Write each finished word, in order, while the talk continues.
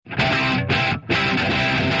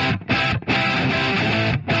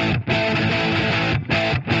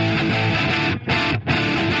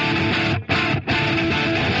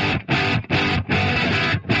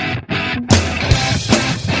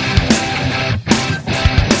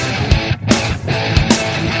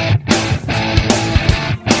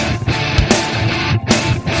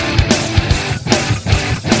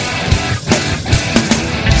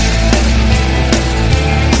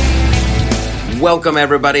Welcome,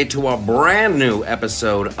 everybody, to a brand new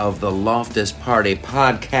episode of the Loftus Party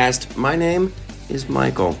Podcast. My name is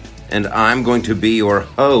Michael, and I'm going to be your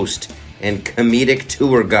host and comedic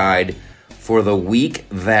tour guide for the week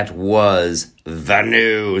that was the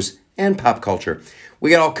news and pop culture. We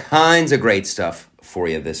got all kinds of great stuff for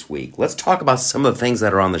you this week. Let's talk about some of the things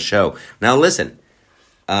that are on the show. Now, listen,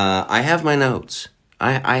 I have my notes.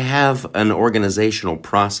 I have an organizational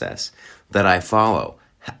process that I follow,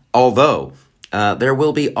 although there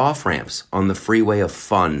will be off-ramps on the freeway of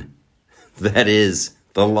fun that is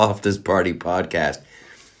the Loftus Party Podcast.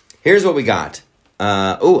 Here's what we got.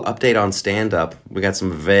 Update on stand-up. We got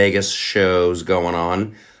some Vegas shows going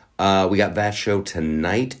on. We got that show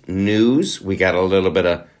tonight. News. We got a little bit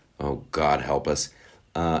of, oh, God help us,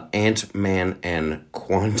 Ant-Man and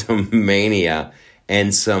Quantum Mania,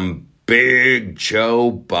 and some big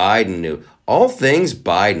Joe Biden news. All things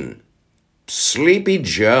Biden. Sleepy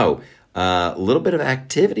Joe. A little bit of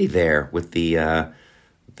activity there with the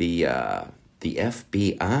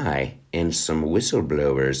FBI and some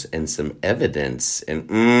whistleblowers and some evidence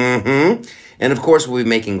and of course we'll be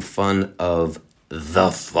making fun of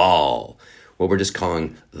the fall, what we're just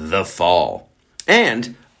calling the fall,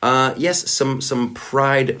 and yes, some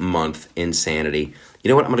Pride Month insanity. You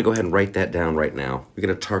know what? I'm gonna go ahead and write that down right now. We're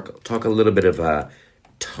gonna talk a little bit of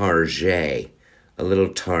Tarjay, a little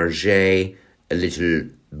Tarjay, a little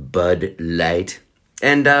Bud Light,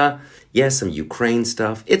 and some Ukraine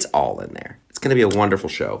stuff. It's all in there. It's going to be a wonderful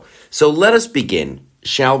show. So let us begin,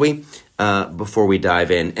 shall we, before we dive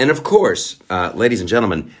in. And of course, ladies and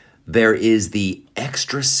gentlemen, there is the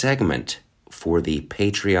extra segment for the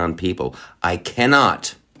Patreon people. I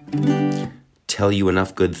cannot tell you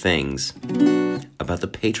enough good things about the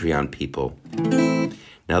Patreon people.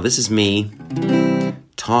 Now, this is me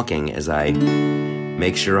talking as I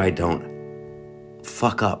make sure I don't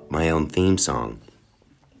fuck up my own theme song.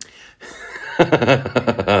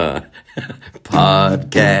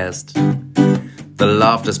 Podcast. The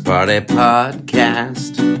Loftus Party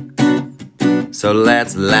Podcast. So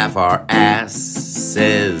let's laugh our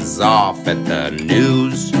asses off at the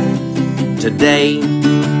news today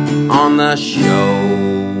on the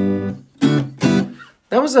show.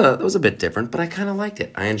 That was a bit different, but I kind of liked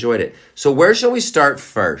it. I enjoyed it. So where shall we start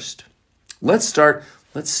first? Let's start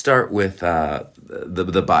with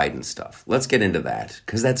the Biden stuff. Let's get into that,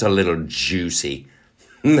 because that's a little juicy.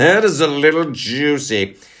 That is a little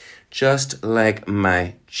juicy. Just like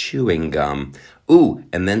my chewing gum. Ooh,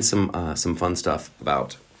 and then some fun stuff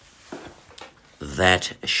about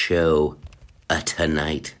that show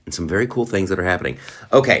tonight. And some very cool things that are happening.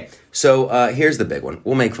 Okay, so here's the big one.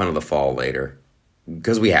 We'll make fun of the fall later,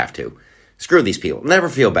 because we have to. Screw these people. Never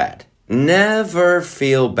feel bad. Never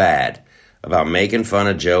feel bad about making fun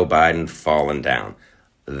of Joe Biden falling down.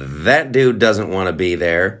 That dude doesn't want to be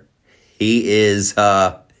there. He is,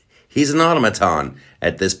 he's an automaton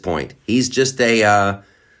at this point. He's just a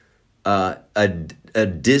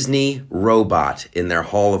Disney robot in their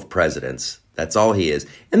Hall of Presidents. That's all he is.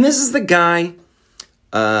 And this is the guy,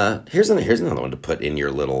 here's another one to put in your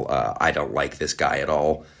little, I don't like this guy at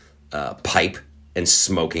all, pipe and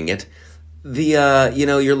smoking it.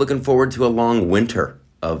 You're looking forward to a long winter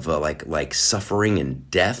of like suffering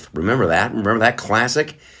and death. Remember that? Remember that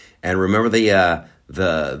classic? And remember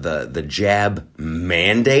the jab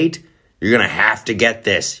mandate? You're gonna have to get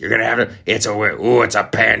this. You're gonna have to. It's a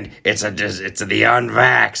pen. It's the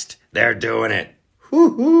unvaxxed. They're doing it.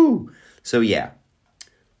 Whoo-hoo. So yeah,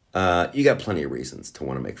 you got plenty of reasons to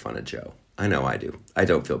want to make fun of Joe. I know I do. I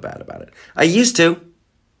don't feel bad about it. I used to.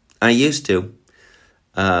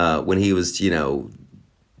 When he was,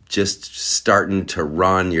 just starting to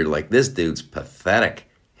run, you're like, this dude's pathetic.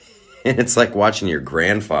 And it's like watching your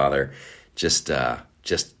grandfather just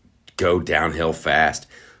go downhill fast.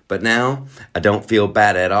 But now, I don't feel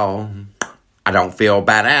bad at all. I don't feel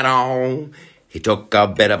bad at all. He took a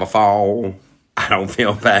bit of a fall. I don't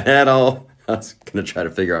feel bad at all. I was going to try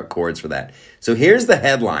to figure out chords for that. So here's the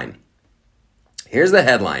headline.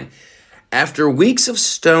 After weeks of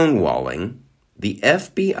stonewalling, the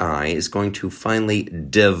FBI is going to finally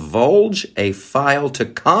divulge a file to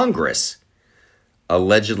Congress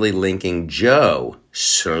allegedly linking Joe,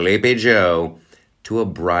 Sleepy Joe, to a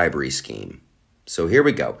bribery scheme. So here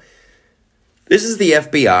we go. This is the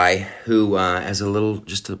FBI who, as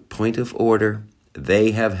just a point of order,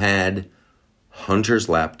 they have had Hunter's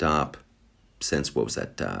laptop since, what was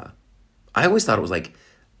that? I always thought it was like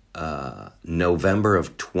November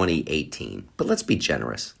of 2018. But let's be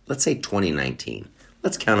generous. Let's say 2019.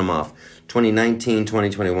 Let's count them off. 2019,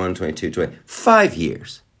 2021, 22, 20. 5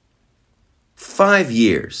 years. 5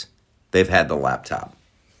 years they've had the laptop.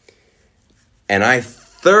 And I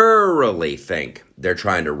thoroughly think they're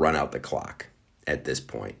trying to run out the clock at this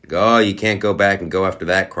point. Oh, you can't go back and go after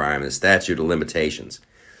that crime, the statute of limitations.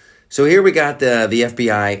 So here we got the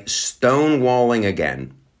FBI stonewalling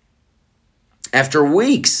again. After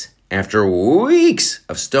weeks of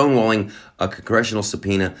stonewalling a congressional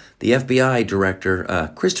subpoena, the FBI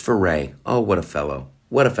director, Christopher Wray, oh, what a fellow.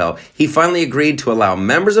 He finally agreed to allow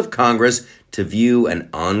members of Congress to view an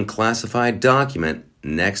unclassified document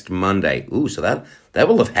next Monday. Ooh, so that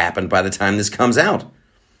will have happened by the time this comes out.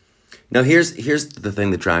 Now, here's the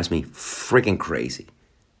thing that drives me freaking crazy.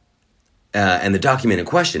 And the document in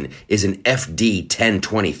question is an FD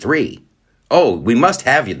 1023. Oh, we must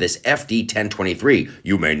have you this FD 1023.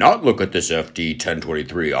 You may not look at this FD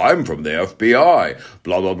 1023. I'm from the FBI.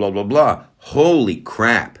 Blah, blah, blah, blah, blah. Holy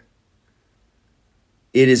crap.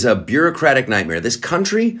 It is a bureaucratic nightmare. This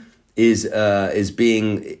country is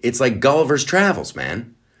being, it's like Gulliver's Travels,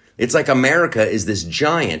 man. It's like America is this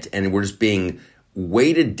giant and we're just being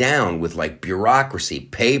weighted down with like bureaucracy,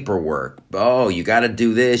 paperwork. Oh, you got to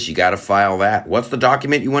do this. You got to file that. What's the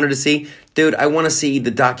document you wanted to see? Dude, I want to see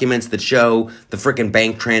the documents that show the freaking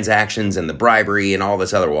bank transactions and the bribery and all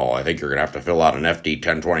this other. Well, I think you're going to have to fill out an FD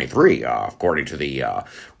 1023 according to the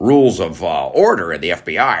rules of order at the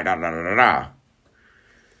FBI. Da, da, da, da, da.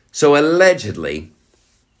 So allegedly,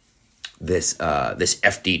 this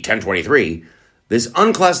FD 1023, this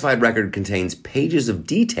unclassified record contains pages of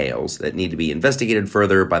details that need to be investigated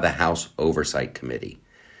further by the House Oversight Committee.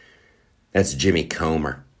 That's Jimmy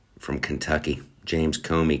Comer from Kentucky. James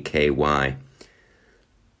Comey, K.Y.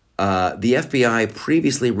 The FBI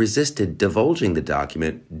previously resisted divulging the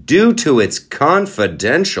document due to its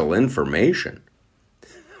confidential information.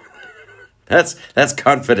 That's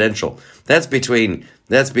confidential. That's between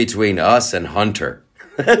us and Hunter.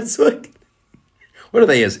 That's like, what are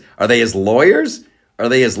they as? Are they as lawyers? Are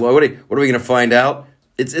they as what are we going to find out?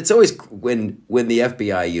 It's always when the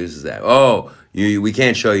FBI uses that. Oh, we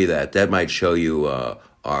can't show you that. That might show you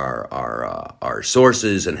our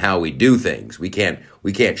sources and how we do things. We can't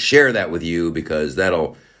share that with you because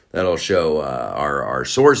that'll show our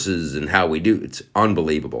sources and how we do. It's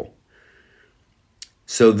unbelievable.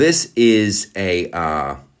 So this is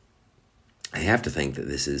I have to think that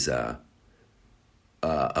this is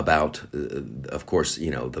about, of course,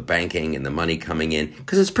 the banking and the money coming in,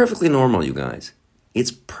 because it's perfectly normal, you guys.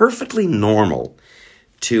 It's perfectly normal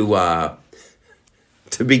to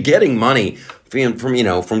be getting money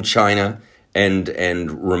from China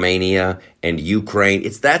and Romania and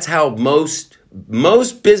Ukraine. That's how most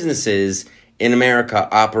businesses in America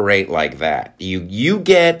operate like that. You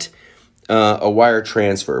get a wire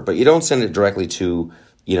transfer, but you don't send it directly to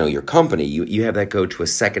your company. You have that go to a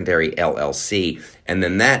secondary LLC, and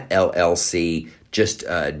then that LLC just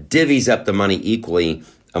divvies up the money equally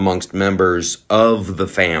amongst members of the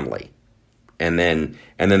family. And then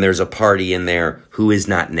there's a party in there who is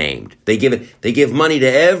not named. They give money to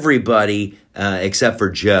everybody except for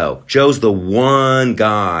Joe. Joe's the one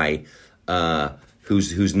guy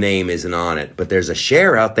whose name isn't on it. But there's a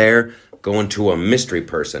share out there going to a mystery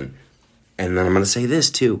person. And then I'm going to say this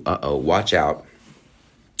too. Watch out.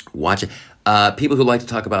 Watch it. People who like to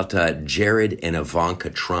talk about Jared and Ivanka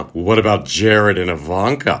Trump. What about Jared and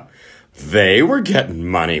Ivanka? They were getting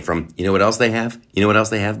money from, you know what else they have? You know what else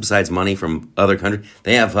they have besides money from other countries?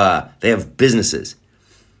 They have businesses.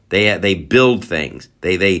 They build things.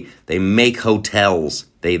 They make hotels.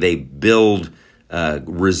 They build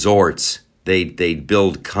resorts. They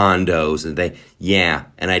build condos, and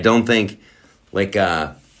and I don't think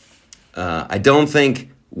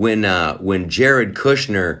when Jared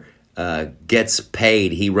Kushner gets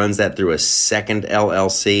paid, he runs that through a second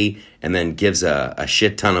LLC and then gives a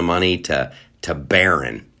shit ton of money to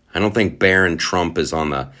Barron. I don't think Barron Trump is on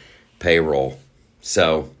the payroll.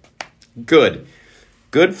 So, good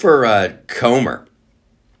for Comer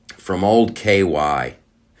from old KY.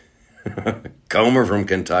 Comer from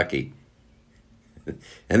Kentucky.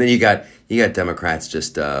 And then you got Democrats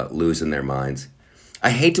just losing their minds. I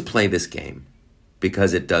hate to play this game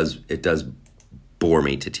because it does bore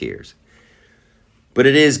me to tears. But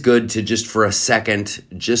it is good to just for a second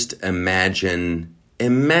just imagine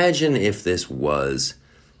if this was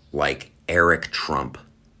like Eric Trump.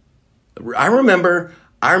 I remember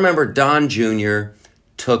Don Jr.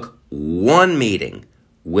 took one meeting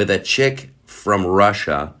with a chick from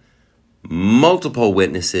Russia, multiple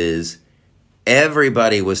witnesses.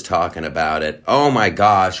 Everybody was talking about it. Oh my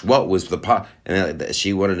gosh, what was and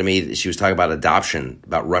she was talking about adoption,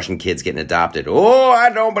 about Russian kids getting adopted. Oh, I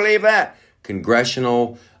don't believe that.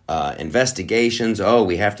 Congressional investigations. Oh,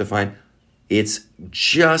 we have to find. It's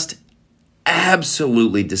just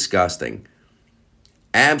absolutely disgusting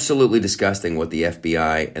Absolutely disgusting what the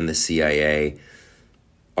FBI and the CIA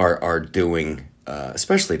are doing,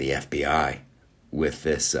 especially the FBI, with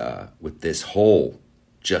this whole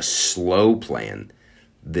just slow plan,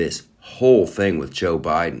 this whole thing with Joe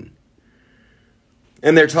Biden.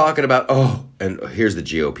 And they're talking about, and here's the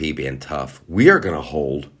GOP being tough. We're going to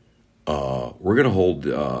hold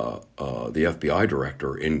the FBI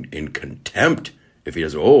director in contempt if he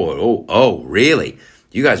does. Really?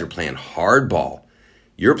 You guys are playing hardball.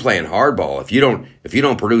 You're playing hardball. If you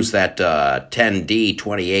don't produce that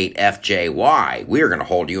 10D28FJY, we're going to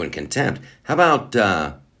hold you in contempt. How about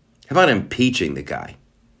impeaching the guy?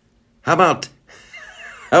 How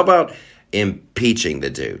about impeaching the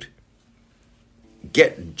dude?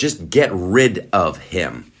 Get rid of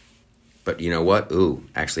him. But you know what?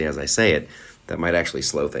 Actually, as I say it, that might actually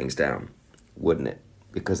slow things down, wouldn't it?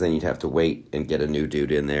 Because then you'd have to wait and get a new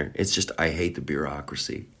dude in there. It's just, I hate the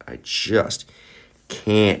bureaucracy. I just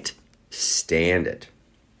can't stand it.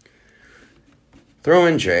 Throw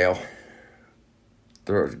in jail.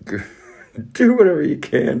 Do whatever you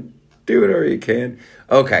can. Do whatever you can.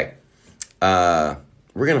 Okay. We're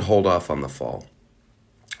going to hold off on the fall.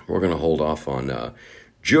 We're going to hold off on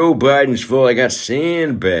Joe Biden's fall. They got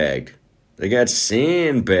sandbagged.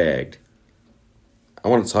 I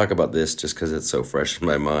want to talk about this just because it's so fresh in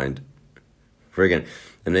my mind. And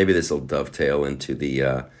maybe this will dovetail into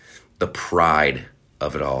the pride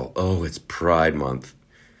of it all. Oh, it's Pride Month.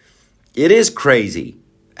 It is crazy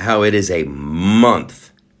how it is a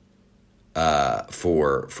month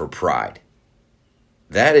for Pride.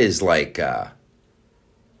 That is like,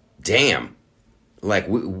 damn. Like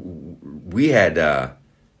we had a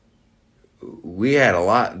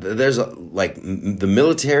lot. There's the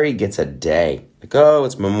military gets a day. Like,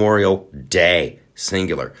 it's Memorial Day,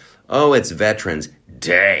 singular. Oh, it's Veterans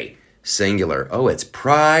Day, singular. Oh, it's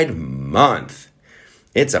Pride Month.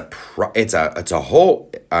 It's a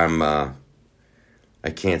whole. I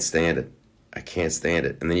can't stand it.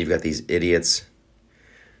 And then you've got these idiots.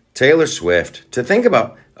 Taylor Swift. To think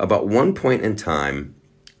about one point in time.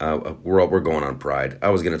 We're going on Pride. I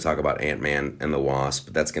was going to talk about Ant-Man and the Wasp,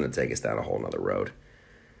 but that's going to take us down a whole nother road.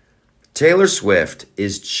 Taylor Swift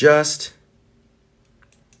is just...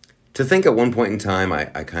 To think at one point in time, I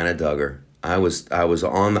kind of dug her. I was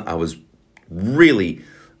really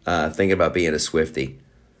thinking about being a Swiftie.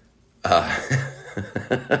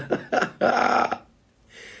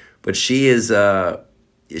 But she is...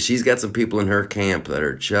 she's got some people in her camp that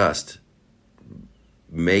are just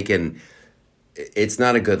making... It's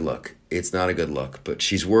not a good look. But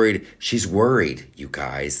she's worried, you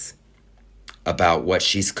guys, about what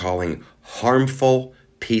she's calling harmful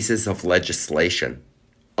pieces of legislation.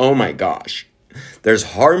 Oh my gosh. There's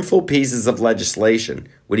harmful pieces of legislation.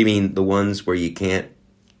 What do you mean? The ones where you can't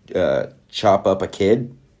chop up a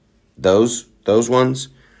kid? Those ones?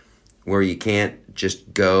 Where you can't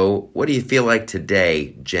just go, what do you feel like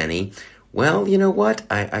today, Jenny? Well, you know what?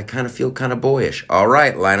 I kind of feel kind of boyish. All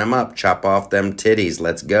right, line them up. Chop off them titties.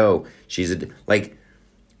 Let's go. Like,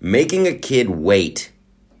 making a kid wait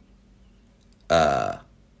until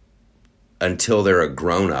they're a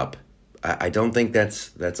grown-up. I don't think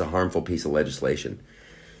that's a harmful piece of legislation.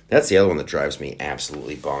 That's the other one that drives me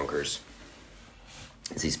absolutely bonkers.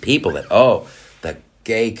 It's these people that, the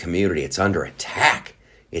gay community, it's under attack.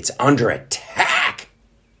 It's under attack.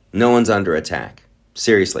 No one's under attack.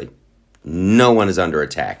 Seriously. No one is under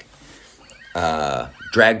attack.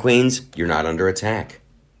 Drag queens, you're not under attack.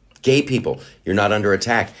 Gay people, you're not under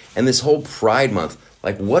attack. And this whole Pride Month,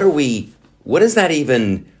 like, what is that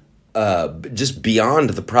even, just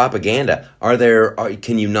beyond the propaganda?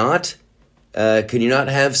 Can you not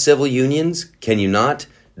have civil unions? Can you not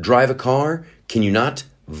drive a car? Can you not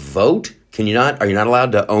vote? Are you not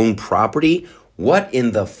allowed to own property? What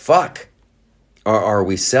in the fuck are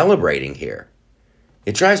we celebrating here?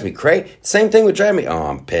 It drives me crazy. Same thing would drive me... Oh,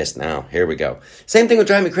 I'm pissed now. Here we go. Same thing would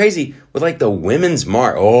drive me crazy with, like, the women's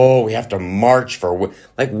march. Oh, we have to march for...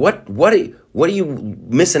 Like, what are you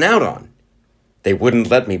missing out on? They wouldn't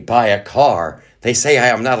let me buy a car. They say I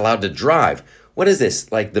am not allowed to drive. What is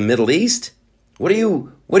this, like the Middle East? What are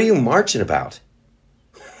you marching about?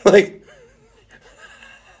 Like,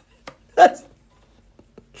 that's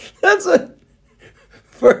a...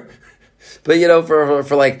 But, you know,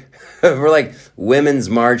 for like women's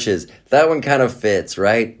marches, that one kind of fits,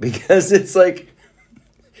 right? Because it's like,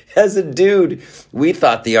 as a dude, we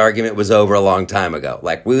thought the argument was over a long time ago.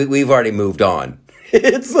 Like, we've already moved on.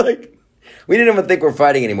 It's like, we didn't even think we're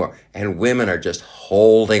fighting anymore. And women are just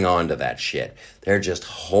holding on to that shit. They're just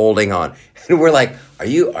holding on. And we're like, are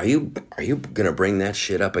you going to bring that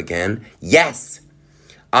shit up again? Yes.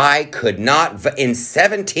 I could not, in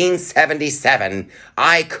 1777,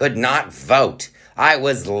 I could not vote. I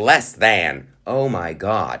was less than. Oh my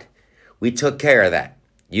God. We took care of that.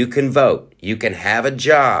 You can vote. You can have a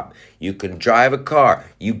job. You can drive a car.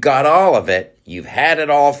 You got all of it. You've had it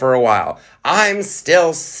all for a while. I'm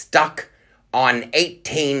still stuck on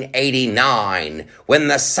 1889 when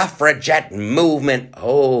the suffragette movement,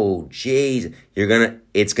 oh geez,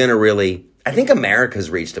 it's gonna really, I think America's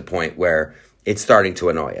reached a point where it's starting to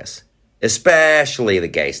annoy us, especially the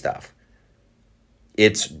gay stuff.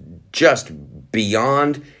 It's just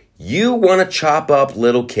beyond, you want to chop up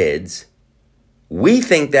little kids. We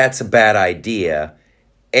think that's a bad idea.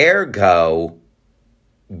 Ergo,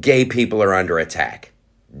 gay people are under attack.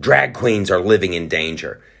 Drag queens are living in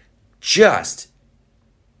danger. It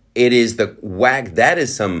is that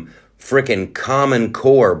is some freaking Common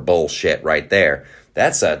Core bullshit right there.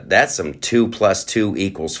 That's some 2 +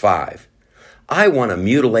 2 = 5. I want to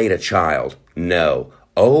mutilate a child. No.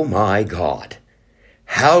 Oh my God.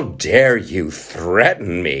 How dare you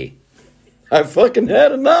threaten me? I've fucking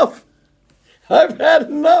had enough. I've had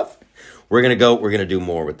enough. We're going to do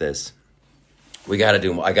more with this. We got to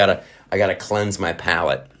do more. I got to cleanse my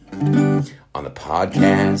palate on the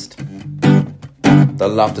podcast. The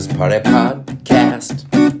Loftus Party Podcast.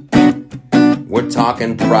 We're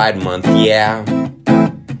talking Pride Month, yeah.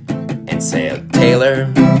 And say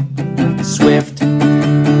Taylor Swift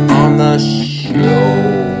on the show.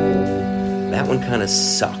 That one kind of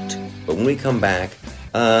sucked. But when we come back,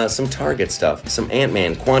 some Target stuff, some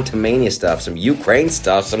Ant-Man, Quantumania stuff, some Ukraine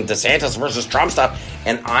stuff, some DeSantis versus Trump stuff.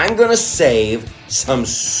 And I'm going to save some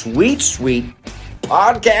sweet, sweet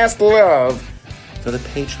podcast love for the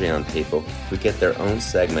Patreon people who get their own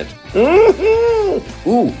segment. Mm-hmm.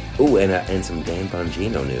 Ooh, and some Dan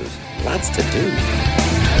Bongino news. Lots to do.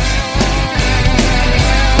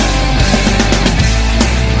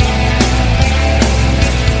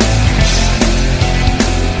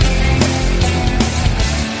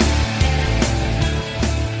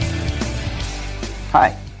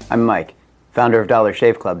 Hi, I'm Mike, founder of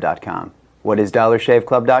DollarShaveClub.com. What is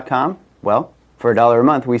DollarShaveClub.com? Well, for $1 a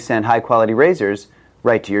month, we send high-quality razors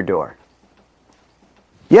right to your door.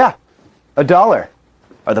 Yeah, $1.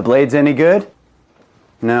 Are the blades any good?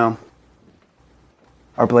 No.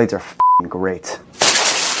 Our blades are f***ing great.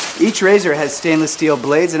 Each razor has stainless steel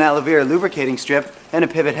blades, an aloe vera lubricating strip, and a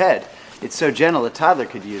pivot head. It's so gentle a toddler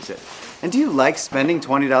could use it. And do you like spending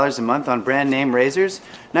 $20 a month on brand name razors?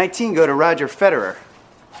 19 go to Roger Federer.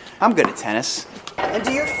 I'm good at tennis. And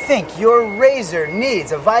do you think your razor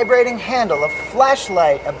needs a vibrating handle, a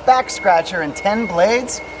flashlight, a back scratcher, and 10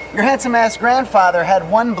 blades? Your handsome-ass grandfather had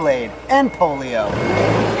 1 blade and polio.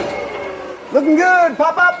 Looking good,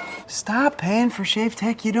 pop-up! Stop paying for shave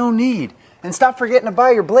tech you don't need. And stop forgetting to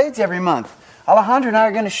buy your blades every month. Alejandro and I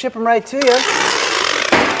are going to ship them right to you.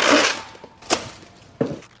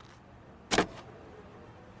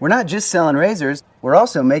 We're not just selling razors, we're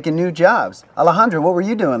also making new jobs. Alejandro, what were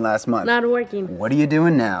you doing last month? Not working. What are you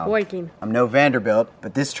doing now? Working. I'm no Vanderbilt,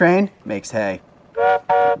 but this train makes hay.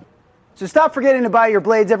 So stop forgetting to buy your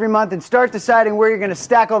blades every month and start deciding where you're going to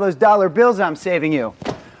stack all those dollar bills I'm saving you.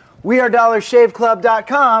 We are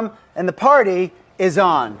DollarShaveClub.com, and the party is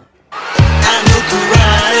on. I know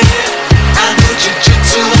karate, I know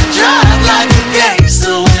jiu-jitsu, and drive like a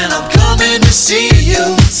gangster when I'm coming to see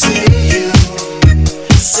you, see you.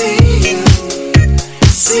 See you,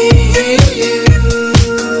 see you.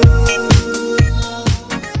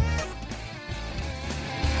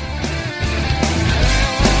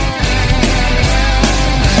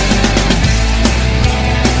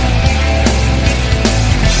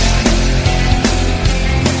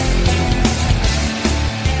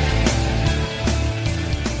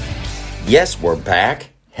 Yes, we're back.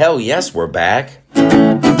 Hell yes, we're back.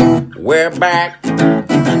 We're back.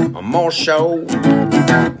 A more show.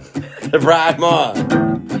 Pride Month.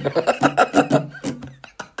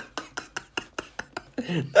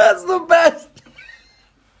 That's the best.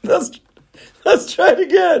 Let's try it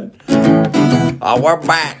again. We're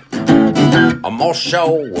back. A more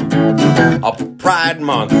show. A Pride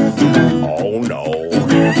Month. Oh no.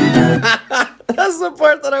 That's the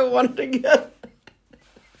part that I wanted to get.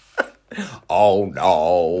 Oh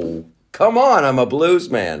no. Come on, I'm a blues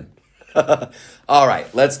man. All right,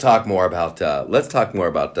 let's talk more about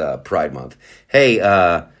Pride Month. Hey,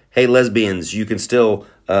 lesbians, you can still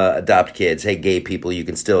adopt kids. Hey, gay people, you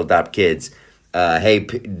can still adopt kids. Hey,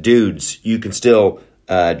 dudes, you can still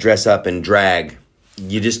dress up and drag.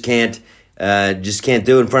 You just can't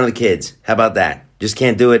do it in front of the kids. How about that? Just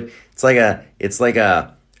can't do it. It's like an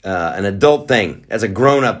adult thing. That's a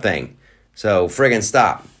grown up thing. So friggin'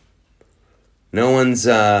 stop. No one's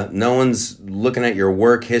looking at your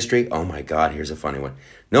work history. Oh my God, here's a funny one.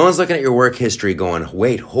 No one's looking at your work history going,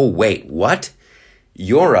 wait, what?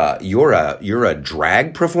 You're a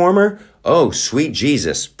drag performer? Oh, sweet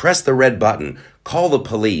Jesus. Press the red button. Call the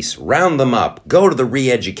police. Round them up. Go to the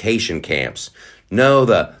re-education camps. No,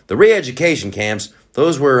 the re-education camps,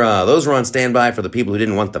 those were on standby for the people who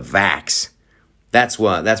didn't want the vax. That's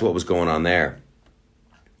what was going on there.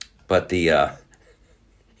 But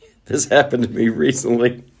this happened to me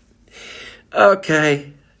recently.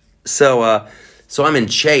 Okay. So I'm in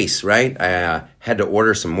Chase, right? I had to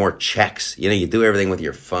order some more checks. You know, you do everything with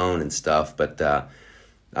your phone and stuff, but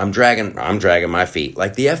I'm dragging my feet.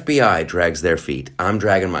 Like the FBI drags their feet. I'm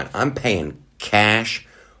dragging mine. I'm paying cash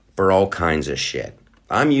for all kinds of shit.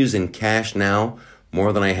 I'm using cash now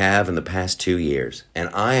more than I have in the past 2 years. And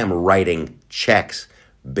I am writing checks,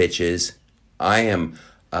 bitches.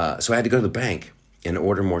 So I had to go to the bank and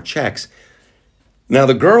order more checks. Now,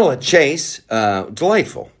 the girl at Chase,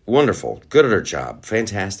 delightful, wonderful, good at her job,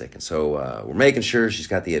 fantastic. And so we're making sure she's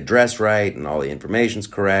got the address right and all the information's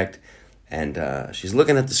correct. And she's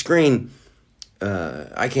looking at the screen.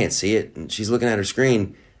 I can't see it. And she's looking at her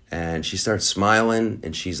screen, and she starts smiling,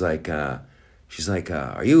 and she's like, are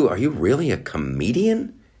you really a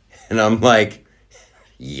comedian? And I'm like,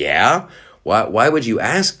 yeah. Why would you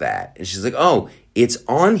ask that? And she's like, oh, it's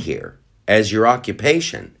on here as your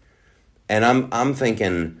occupation. And I'm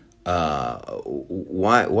thinking,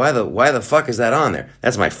 why the fuck is that on there?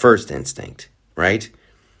 That's my first instinct, right?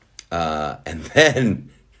 And then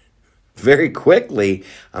very quickly,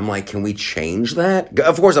 I'm like, can we change that?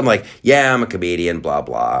 Of course, I'm like, yeah, I'm a comedian, blah,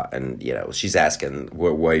 blah. And, you know, she's asking,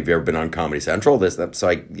 why have you ever been on Comedy Central? This, that. So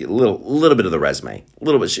a little bit of the resume, a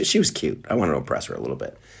little bit. She was cute. I wanted to impress her a little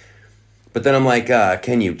bit. But then I'm like,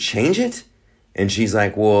 can you change it? And she's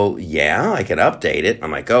like, well, yeah, I can update it.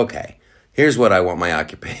 I'm like, okay, here's what I want my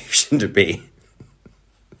occupation to be.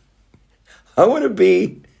 I want to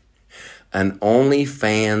be an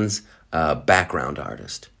OnlyFans background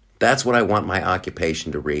artist. That's what I want my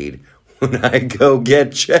occupation to read when I go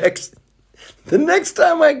get checks. The next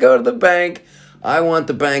time I go to the bank, I want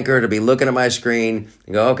the banker to be looking at my screen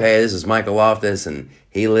and go, okay, this is Michael Loftus, and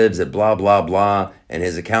he lives at blah, blah, blah, and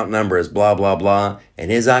his account number is blah, blah, blah,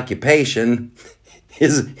 and his occupation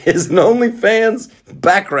is an OnlyFans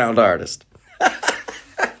background artist.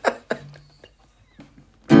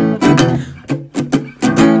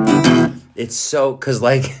 It's so, because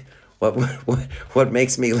like, what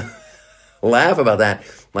makes me laugh about that,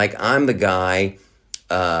 like I'm the guy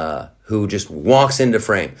who just walks into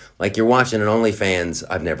frame. Like you're watching an OnlyFans.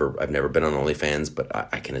 I've never been on OnlyFans, but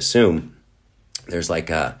I can assume there's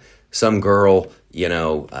like some girl, you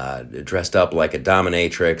know, dressed up like a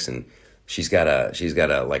dominatrix, and she's got a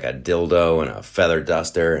like a dildo and a feather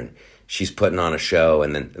duster, and she's putting on a show,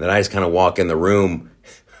 and then I just kind of walk in the room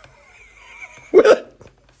with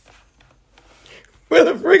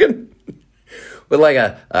like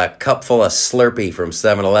a cup full of Slurpee from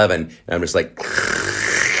 7-Eleven, and I'm just like,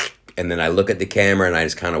 and then I look at the camera and I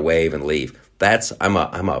just kind of wave and leave. I'm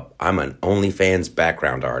an OnlyFans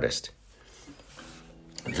background artist.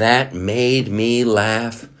 That made me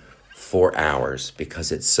laugh for hours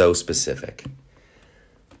because it's so specific.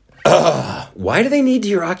 Why do they need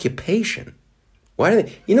your occupation? Why do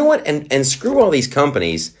they? You know what? And screw all these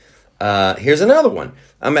companies. Here's another one.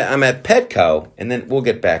 I'm at Petco, and then we'll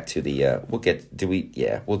get back to the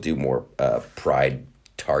we'll do more Pride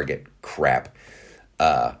Target crap.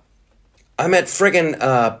 I'm at friggin'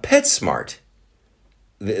 PetSmart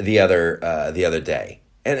the other day,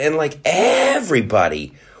 and like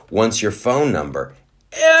everybody wants your phone number,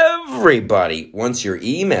 everybody wants your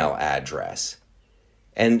email address,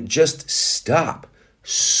 and just stop,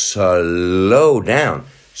 slow down,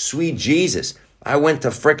 sweet Jesus. I went to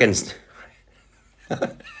frickin'...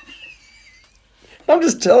 I'm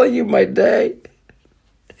just telling you my day.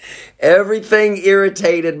 Everything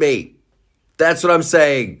irritated me. That's what I'm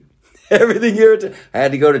saying. Everything irritated. I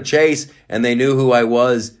had to go to Chase, and they knew who I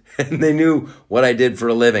was, and they knew what I did for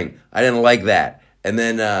a living. I didn't like that. And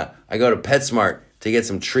then I go to PetSmart to get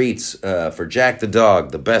some treats for Jack the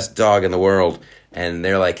dog, the best dog in the world. And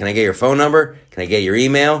they're like, can I get your phone number? Can I get your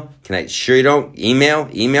email? Sure you don't? Email?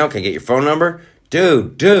 Can I get your phone number?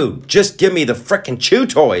 Dude, just give me the frickin' chew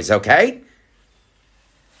toys, okay?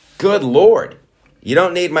 Good Lord. You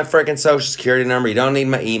don't need my frickin' social security number. You don't need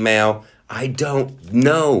my email. I don't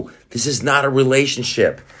know. This is not a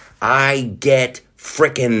relationship. I get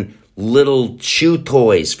frickin' little chew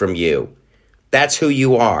toys from you. That's who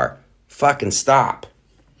you are. Fucking stop.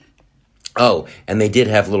 Oh, and they did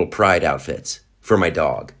have little Pride outfits for my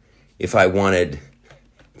dog. If I wanted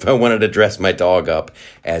if I wanted to dress my dog up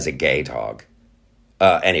as a gay dog.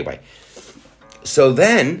 Anyway, so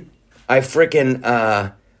then I freaking,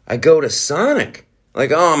 I go to Sonic.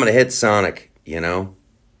 Like, oh, I'm going to hit Sonic, you know?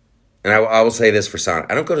 And I will say this for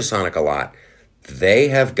Sonic. I don't go to Sonic a lot. They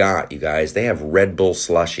have got, you guys, they have Red Bull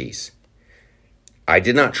slushies. I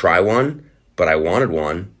did not try one, but I wanted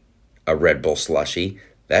one, a Red Bull slushie.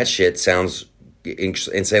 That shit sounds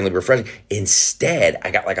insanely refreshing. Instead, I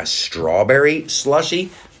got like a strawberry slushie.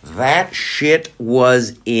 That shit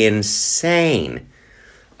was insane.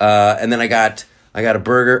 And then I got a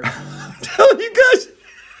burger. I'm telling you guys.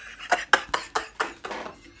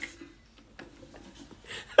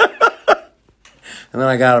 And then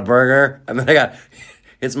I got a burger. And then I got,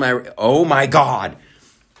 oh my God.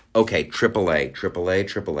 Okay,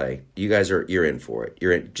 AAA. You guys you're in for it.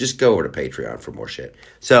 You're in. Just go over to Patreon for more shit.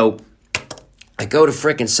 So I go to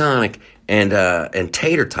frickin' Sonic and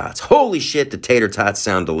tater tots. Holy shit, the tater tots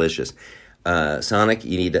sound delicious. Sonic,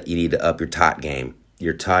 you need to up your tot game.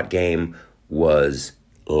 Your tot game was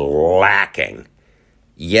lacking.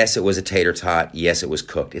 Yes, it was a tater tot. Yes, it was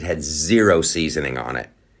cooked. It had zero seasoning on it.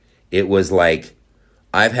 It was like,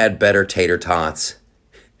 I've had better tater tots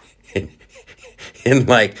in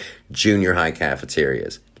like junior high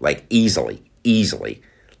cafeterias. Like easily.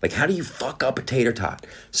 Like, how do you fuck up a tater tot?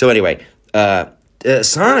 So anyway,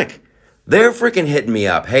 Sonic, they're freaking hitting me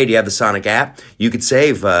up. Hey, do you have the Sonic app? You could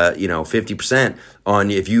save, 50%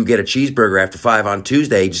 on if you get a cheeseburger after 5 on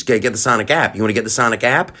Tuesday. Just get the Sonic app. You want to get the Sonic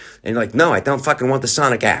app? And you're like, no, I don't fucking want the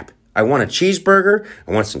Sonic app. I want a cheeseburger.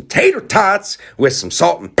 I want some tater tots with some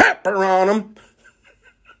salt and pepper on them.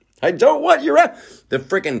 I don't want your app. The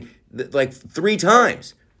freaking, like 3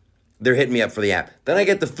 times. They're hitting me up for the app. Then I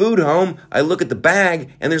get the food home. I look at the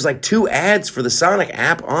bag, and there's like 2 ads for the Sonic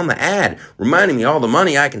app on the ad, reminding me all the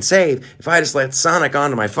money I can save if I just let Sonic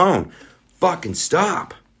onto my phone. Fucking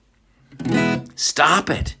stop.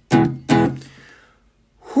 Stop it.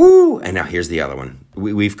 Whew. And now here's the other one.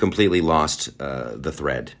 We've completely lost the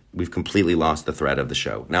thread. We've completely lost the thread of the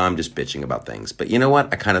show. Now I'm just bitching about things. But you know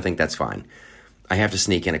what? I kind of think that's fine. I have to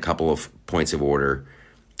sneak in a couple of points of order.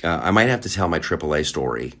 I might have to tell my AAA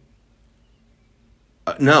story.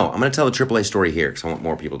 No, I'm going to tell the AAA story here because I want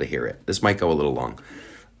more people to hear it. This might go a little long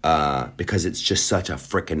because it's just such a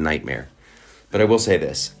freaking nightmare. But I will say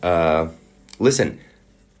this. Listen,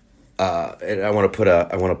 I want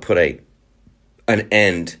to put an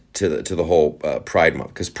end to the whole Pride Month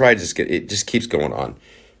because Pride just keeps going on.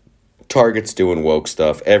 Target's doing woke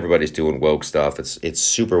stuff. Everybody's doing woke stuff. It's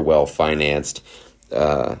super well financed,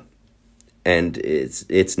 and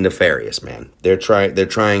it's nefarious, man. They're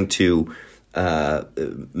trying to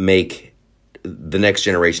make the next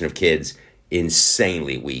generation of kids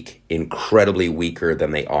insanely weak, incredibly weaker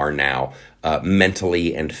than they are now,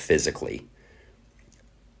 mentally and physically.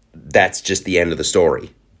 That's just the end of the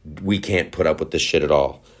story. We can't put up with this shit at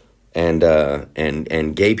all. And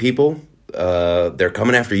gay people, they're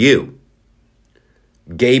coming after you.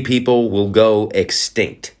 Gay people will go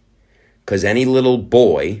extinct. Because any little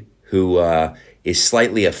boy who is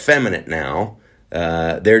slightly effeminate now,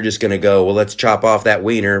 they're just going to go, well, let's chop off that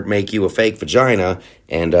wiener, make you a fake vagina,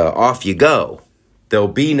 and off you go. There'll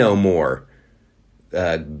be no more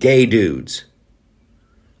gay dudes.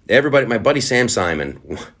 Everybody, my buddy Sam Simon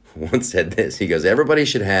once said this. He goes, everybody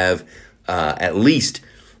should have at least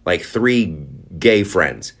like 3 gay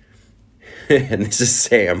friends. And this is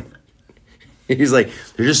Sam. He's like,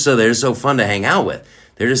 they're so fun to hang out with.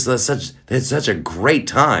 They're just such a great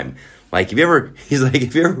time. Like, if you ever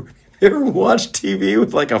watch TV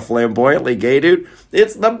with like a flamboyantly gay dude,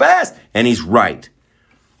 it's the best. And he's right.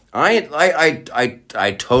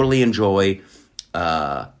 I totally enjoy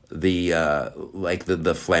the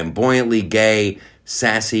flamboyantly gay,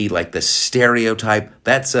 sassy, like the stereotype.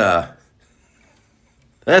 That's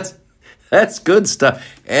good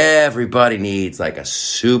stuff. Everybody needs like a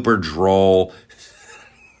super droll.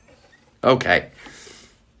 Okay.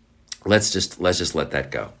 Let's just let that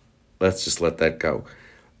go. Let's just let that go.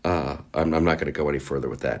 I'm not going to go any further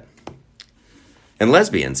with that. And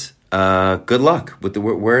lesbians, good luck with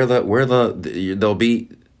they'll be.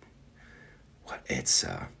 What it's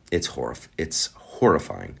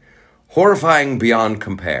horrifying beyond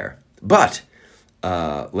compare. But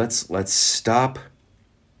let's stop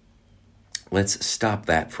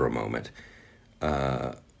that for a moment.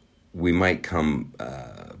 We might come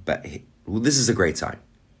back. Well, this is a great sign.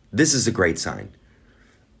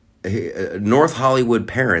 North Hollywood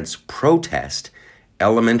parents protest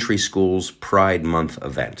elementary school's Pride Month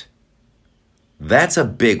event. That's a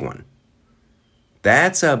big one.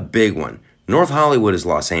 North Hollywood is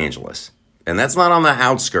Los Angeles. And that's not on the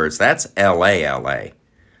outskirts. That's LA.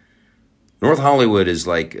 North Hollywood is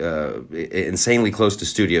like insanely close to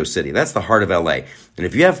Studio City. That's the heart of LA. And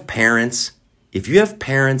if you have parents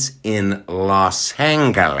in Los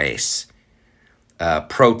Angeles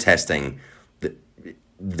protesting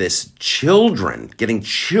getting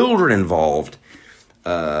children involved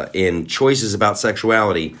in choices about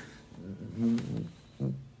sexuality,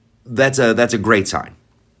 that's a great sign.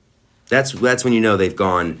 That's when you know they've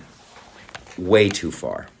gone way too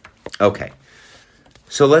far. Okay.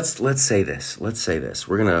 So let's say this.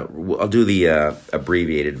 I'll do the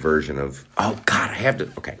abbreviated version of. Oh God, I have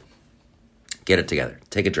to. Okay, get it together.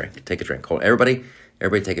 Take a drink. Hold, everybody,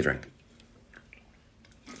 take a drink.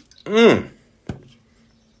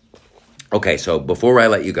 Okay, so before I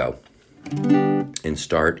let you go and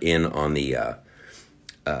start in on the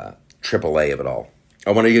AAA of it all,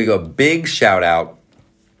 I want to give you a big shout out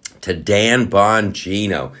to Dan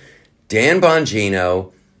Bongino. Dan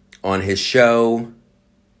Bongino on his show.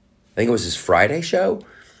 I think it was his Friday show.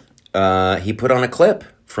 He put on a clip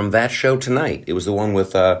from that show tonight. It was the one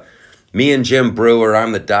with me and Jim Brewer.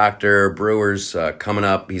 I'm the doctor. Brewer's coming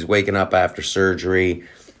up. He's waking up after surgery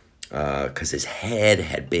because his head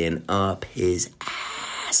had been up his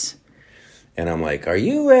ass. And I'm like, are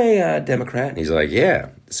you a Democrat? And he's like,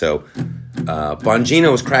 yeah. So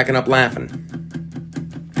Bongino was cracking up laughing.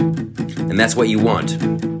 And that's what you want.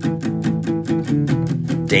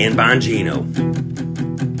 Dan Bongino.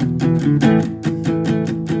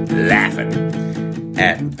 Laughing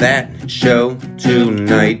at that show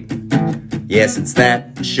tonight. Yes, it's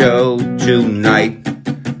that show tonight.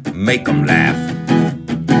 Make 'em laugh.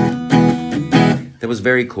 That was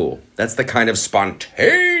very cool. That's the kind of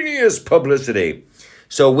spontaneous publicity.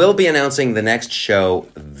 So we'll be announcing the next show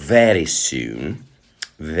very soon.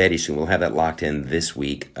 Very soon. We'll have that locked in this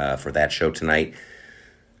week for that show tonight.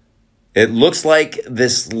 It looks like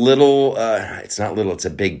this little, it's not little, it's a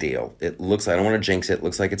big deal. It looks, I don't want to jinx it,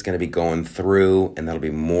 looks like it's going to be going through, and that'll be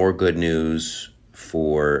more good news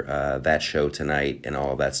for that show tonight and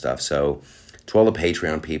all of that stuff. So to all the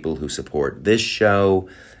Patreon people who support this show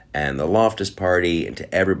and the Loftus Party, and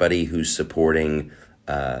to everybody who's supporting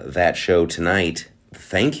that show tonight,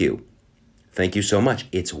 thank you. Thank you so much.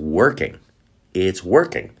 It's working. It's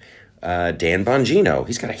working. Dan Bongino,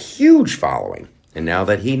 he's got a huge following. And now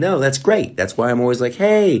that he knows, that's great. That's why I'm always like,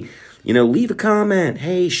 hey, leave a comment.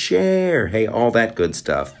 Hey, share. Hey, all that good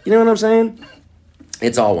stuff. You know what I'm saying?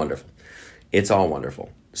 It's all wonderful. It's all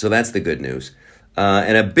wonderful. So that's the good news.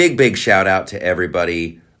 And a big, big shout out to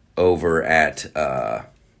everybody over at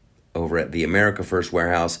the America First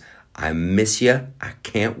Warehouse. I miss you. I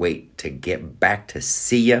can't wait to get back to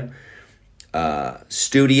see you.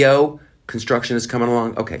 Studio construction is coming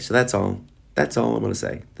along. Okay, so that's all. That's all I'm going to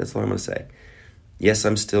say. That's all I'm going to say. Yes,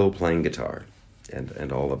 I'm still playing guitar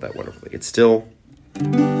and all of that wonderfully. It's still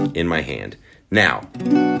in my hand. Now,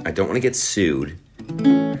 I don't want to get sued,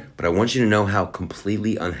 but I want you to know how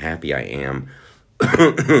completely unhappy I am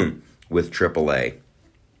with AAA.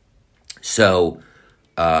 So,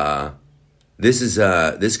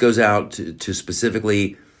 this goes out to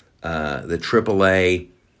specifically the AAA.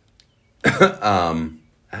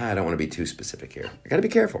 I don't want to be too specific here. I got to be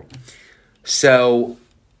careful. So,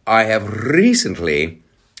 I have recently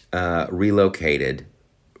relocated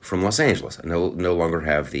from Los Angeles. I no longer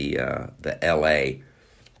have the LA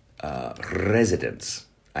residence.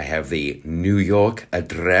 I have the New York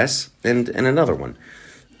address and another one.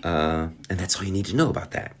 And that's all you need to know about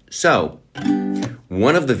that. So,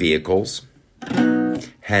 one of the vehicles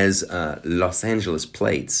has Los Angeles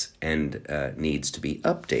plates and needs to be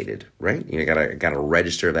updated, right? You gotta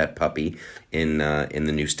register that puppy in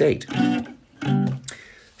the new state.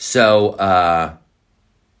 So, I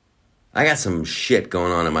got some shit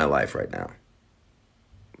going on in my life right now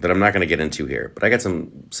that I'm not going to get into here, but I got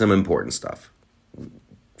some important stuff.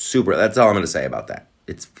 Super, that's all I'm going to say about that.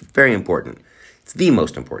 It's very important. It's the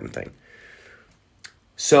most important thing.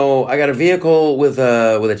 So, I got a vehicle with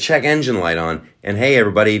a check engine light on, and hey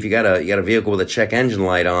everybody, if you got a vehicle with a check engine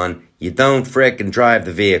light on, you don't frickin' drive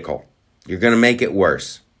the vehicle. You're going to make it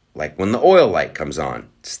worse. Like when the oil light comes on,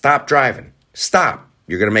 stop driving. Stop.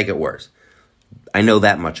 You're going to make it worse. I know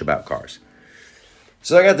that much about cars.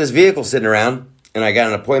 So I got this vehicle sitting around, and I got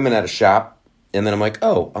an appointment at a shop, and then I'm like,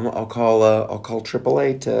 oh, I'll call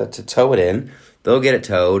AAA to tow it in. They'll get it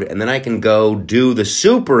towed, and then I can go do the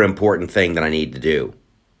super important thing that I need to do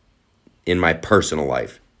in my personal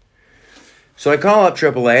life. So I call up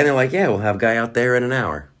AAA, and they're like, yeah, we'll have a guy out there in an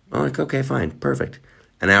hour. I'm like, okay, fine, perfect.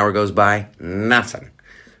 An hour goes by, nothing.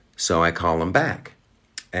 So I call them back.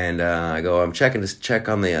 And I go, I'm checking to check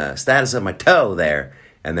on the status of my tow there.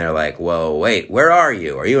 And they're like, whoa, wait, where are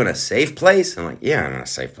you? Are you in a safe place? I'm like, yeah, I'm in a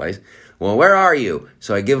safe place. well, where are you?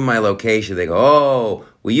 So I give them my location. They go, oh,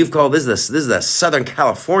 well, you've called, this is the Southern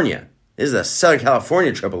California. This is the Southern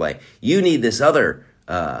California AAA. You need this other,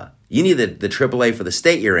 you need the AAA for the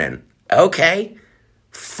state you're in. Okay.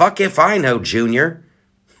 Fuck if I know, Junior.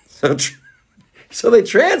 So they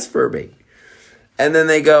transfer me. And then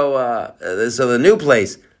they go, so the new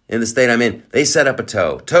place in the state I'm in, they set up a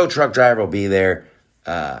tow. Tow truck driver will be there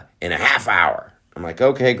in a half hour. I'm like,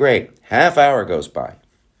 okay, great. Half hour goes by.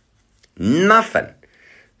 Nothing.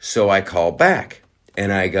 So I call back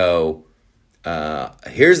and I go,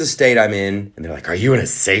 here's the state I'm in. And they're like, are you in a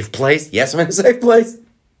safe place? Yes, I'm in a safe place.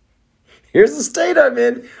 Here's the state I'm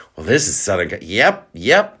in. Well, this is Southern.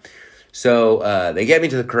 Yep. So they get me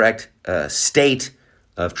to the correct state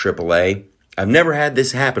of AAA. I've never had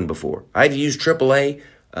this happen before. I've used AAA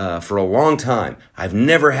for a long time. I've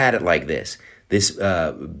never had it like this. This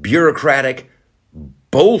bureaucratic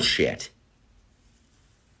bullshit.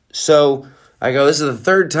 So I go, this is the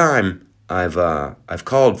third time I've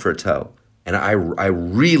called for a tow. And I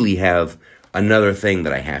really have another thing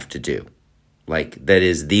that I have to do. Like, that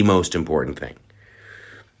is the most important thing.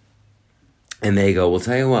 And they go, well,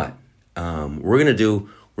 tell you what, we're gonna do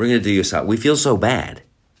your side. We feel so bad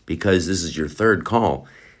because this is your third call.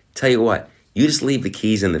 Tell you what, you just leave the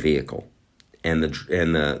keys in the vehicle, and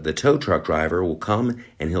the tow truck driver will come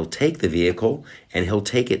and he'll take the vehicle and he'll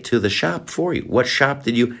take it to the shop for you. What shop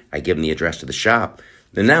did you? I give him the address to the shop.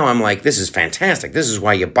 And now I'm like, this is fantastic. This is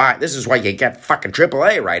why you get fucking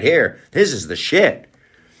AAA right here. This is the shit.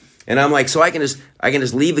 And I'm like, so I can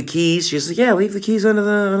just leave the keys. She's like, yeah, leave the keys under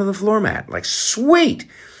the floor mat. Like, sweet.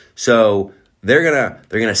 So they're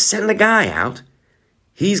gonna send the guy out.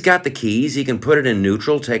 He's got the keys. He can put it in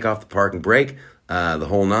neutral, take off the parking brake, the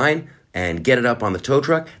whole nine, and get it up on the tow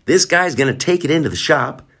truck. This guy's gonna take it into the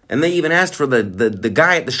shop. And they even asked for the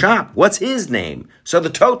guy at the shop. What's his name? So the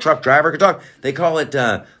tow truck driver could talk. They call it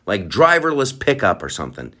like driverless pickup or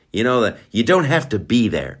something. You know, that you don't have to be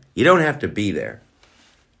there. You don't have to be there.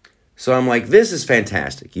 So I'm like, this is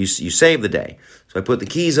fantastic. You save the day. So I put the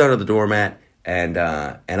keys under the doormat and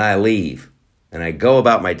I leave. And I go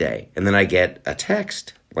about my day. And then I get a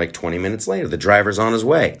text like 20 minutes later. The driver's on his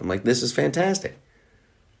way. I'm like, this is fantastic.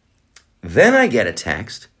 Then I get a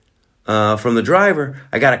text from the driver.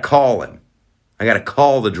 I got to call him. I got to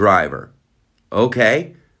call the driver.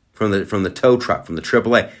 Okay? From the tow truck, from the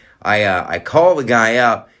AAA. I call the guy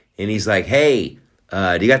up and he's like, hey,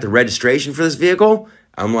 do you got the registration for this vehicle?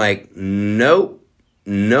 I'm like, no,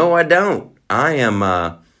 I don't. I'm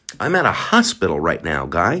at a hospital right now,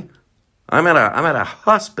 guy. I'm at a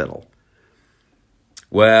hospital.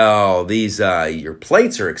 Well, these your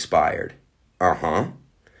plates are expired. Uh-huh.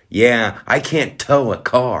 Yeah, I can't tow a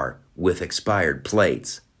car with expired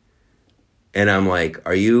plates. And I'm like,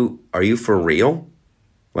 are you for real?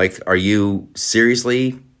 Like, are you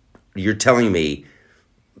seriously? You're telling me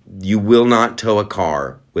you will not tow a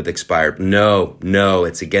car with expired? No,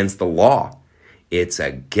 it's against the law. It's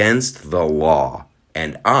against the law.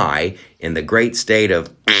 And I, in the great state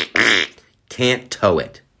of can't tow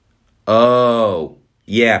it. Oh,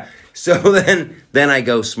 yeah. So then I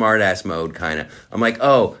go smart ass mode kind of. I'm like,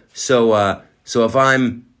 oh, so if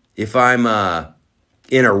I'm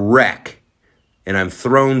in a wreck and I'm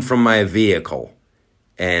thrown from my vehicle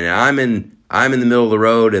and I'm in the middle of the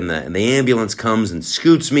road and the ambulance comes and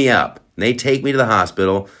scoots me up and they take me to the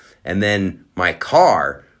hospital, and then my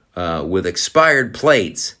car with expired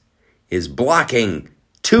plates is blocking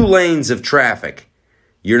 2 lanes of traffic,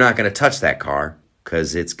 you're not going to touch that car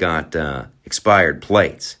because it's got expired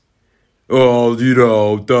plates. Oh,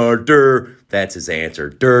 that's his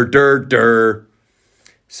answer.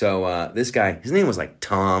 So this guy, his name was like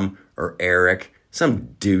Tom or Eric,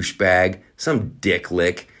 some douchebag, some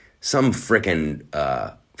dicklick, some frickin'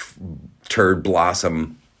 turd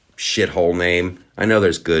blossom shithole name. I know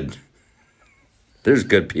there's good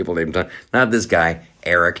people named Tom. Not this guy,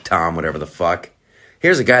 Eric, Tom, whatever the fuck.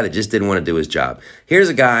 Here's a guy that just didn't want to do his job. Here's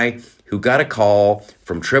a guy who got a call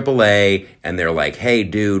from AAA, and they're like, hey,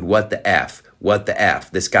 dude, what the F? What the F?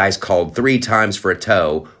 This guy's called 3 times for a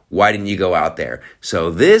tow. Why didn't you go out there? So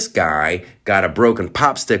this guy got a broken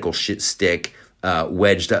popsicle stick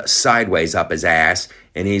wedged up, sideways up his ass,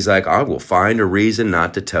 and he's like, I will find a reason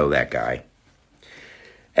not to tow that guy.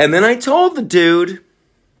 And then I told the dude,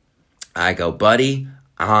 I go, buddy,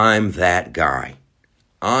 I'm that guy.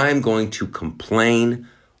 I'm going to complain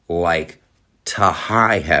like to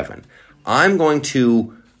high heaven. I'm going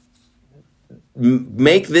to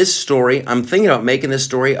make this story, I'm thinking about making this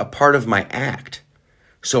story a part of my act.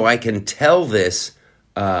 So I can tell this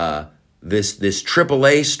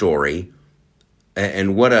AAA story,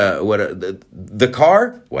 and the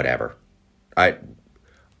car, whatever.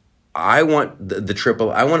 I want the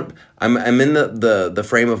triple. I'm in the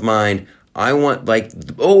frame of mind. I want, like,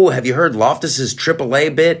 have you heard Loftus's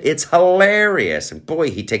AAA bit? It's hilarious. And boy,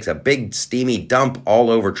 he takes a big steamy dump all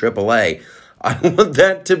over AAA. I want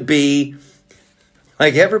that to be,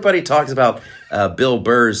 like, everybody talks about Bill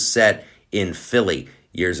Burr's set in Philly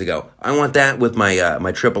years ago. I want that with my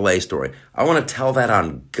my AAA story. I want to tell that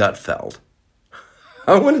on Gutfeld.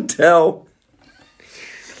 I want to tell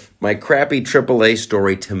my crappy AAA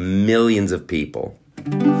story to millions of people.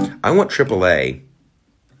 I want AAA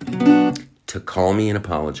to call me and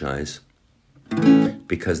apologize,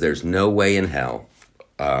 because there's no way in hell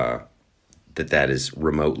that is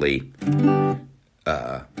remotely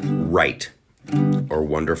right or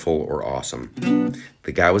wonderful or awesome.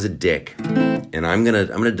 The guy was a dick, and I'm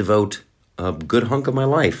gonna devote a good hunk of my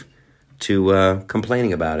life to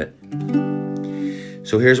complaining about it.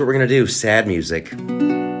 So here's what we're gonna do: sad music.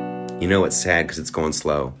 You know it's sad because it's going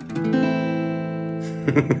slow.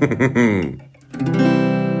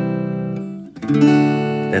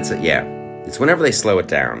 That's it. Yeah, it's whenever they slow it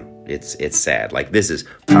down, it's sad. Like, this is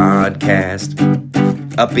podcast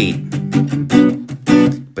upbeat,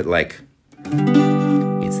 but like,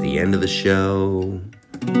 it's the end of the show.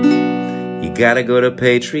 You gotta go to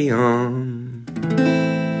Patreon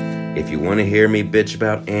if you want to hear me bitch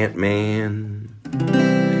about Ant-Man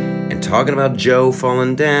and talking about Joe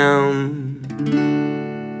falling down.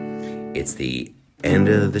 It's the end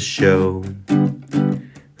of the show.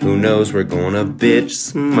 Who knows, we're gonna bitch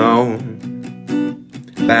some more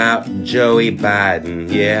about Joey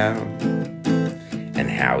Biden, yeah, and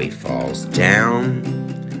how he falls down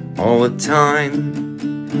all the time,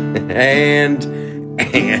 and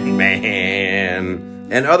man,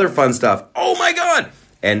 and other fun stuff. Oh my God!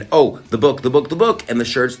 And the book, and the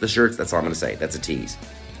shirts. That's all I'm gonna say. That's a tease.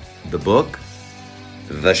 The book,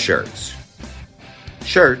 the shirts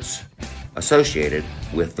associated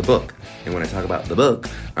with the book. And when I talk about the book,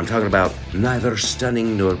 I'm talking about Neither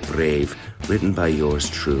Stunning Nor Brave, written by yours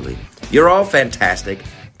truly. You're all fantastic.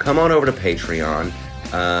 Come on over to Patreon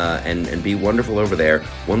and be wonderful over there.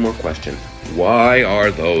 One more question. Why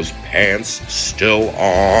are those pants still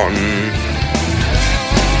on?